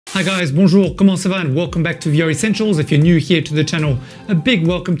Hi guys, bonjour, comment ça va, and welcome back to VR Essentials. If you're new here to the channel, a big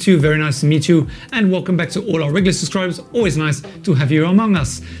welcome to you, very nice to meet you, and welcome back to all our regular subscribers, always nice to have you among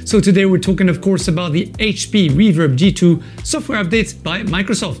us. So today we're talking of course about the HP Reverb G2 software update by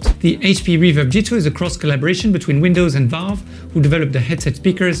Microsoft. The HP Reverb G2 is a cross collaboration between Windows and Valve, who developed the headset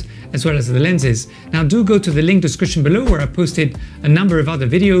speakers as well as the lenses. Now do go to the link description below where I posted a number of other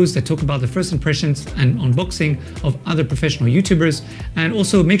videos that talk about the first impressions and unboxing of other professional YouTubers, and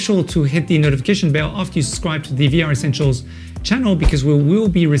also make sure to hit the notification bell after you subscribe to the VR Essentials channel, because we will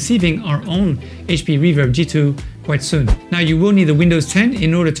be receiving our own HP Reverb G2 quite soon. Now you will need a Windows 10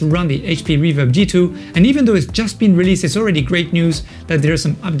 in order to run the HP Reverb G2, and even though it's just been released, it's already great news that there are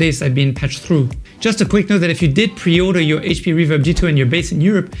some updates that have been patched through. Just a quick note that if you did pre-order your HP Reverb G2 and you're based in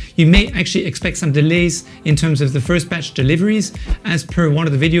Europe, you may actually expect some delays in terms of the first batch deliveries, as per one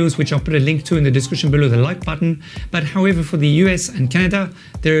of the videos which I'll put a link to in the description below the like button. But however, for the US and Canada,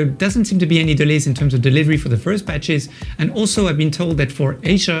 there doesn't seem to be any delays in terms of delivery for the first batches, and also I've been told that for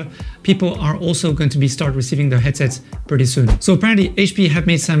Asia, people are also going to start receiving their headsets pretty soon. So apparently HP have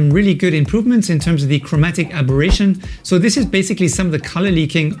made some really good improvements in terms of the chromatic aberration. So this is basically some of the color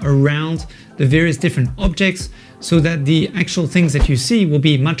leaking around the various different objects, so that the actual things that you see will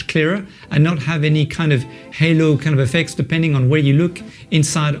be much clearer and not have any kind of halo kind of effects depending on where you look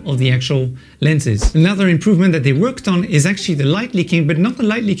inside of the actual lenses. Another improvement that they worked on is actually the light leaking, but not the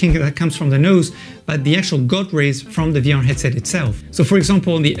light leaking that comes from the nose, but the actual God rays from the VR headset itself. So for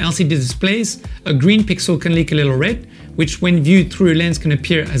example, on the LCD displays, a green pixel can leak a little red, which when viewed through a lens can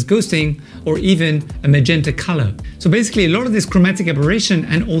appear as ghosting, or even a magenta color. So basically a lot of this chromatic aberration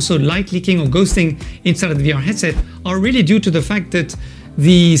and also light leaking or ghosting inside of the VR headset are really due to the fact that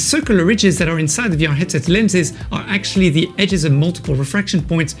the circular ridges that are inside the VR headset lenses are actually the edges of multiple refraction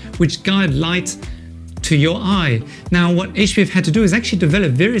points which guide light to your eye. Now what HP have had to do is actually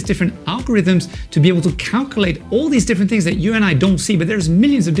develop various different algorithms to be able to calculate all these different things that you and I don't see, but there's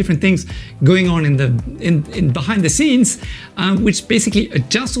millions of different things going on in behind the scenes, which basically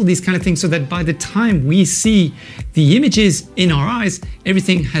adjust all these kind of things so that by the time we see the images in our eyes,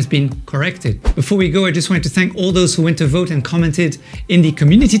 everything has been corrected. Before we go, I just wanted to thank all those who went to vote and commented in the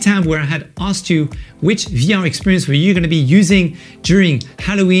community tab where I had asked you which VR experience were you going to be using during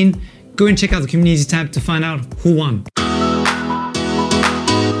Halloween. Go and check out the community tab to find out who won.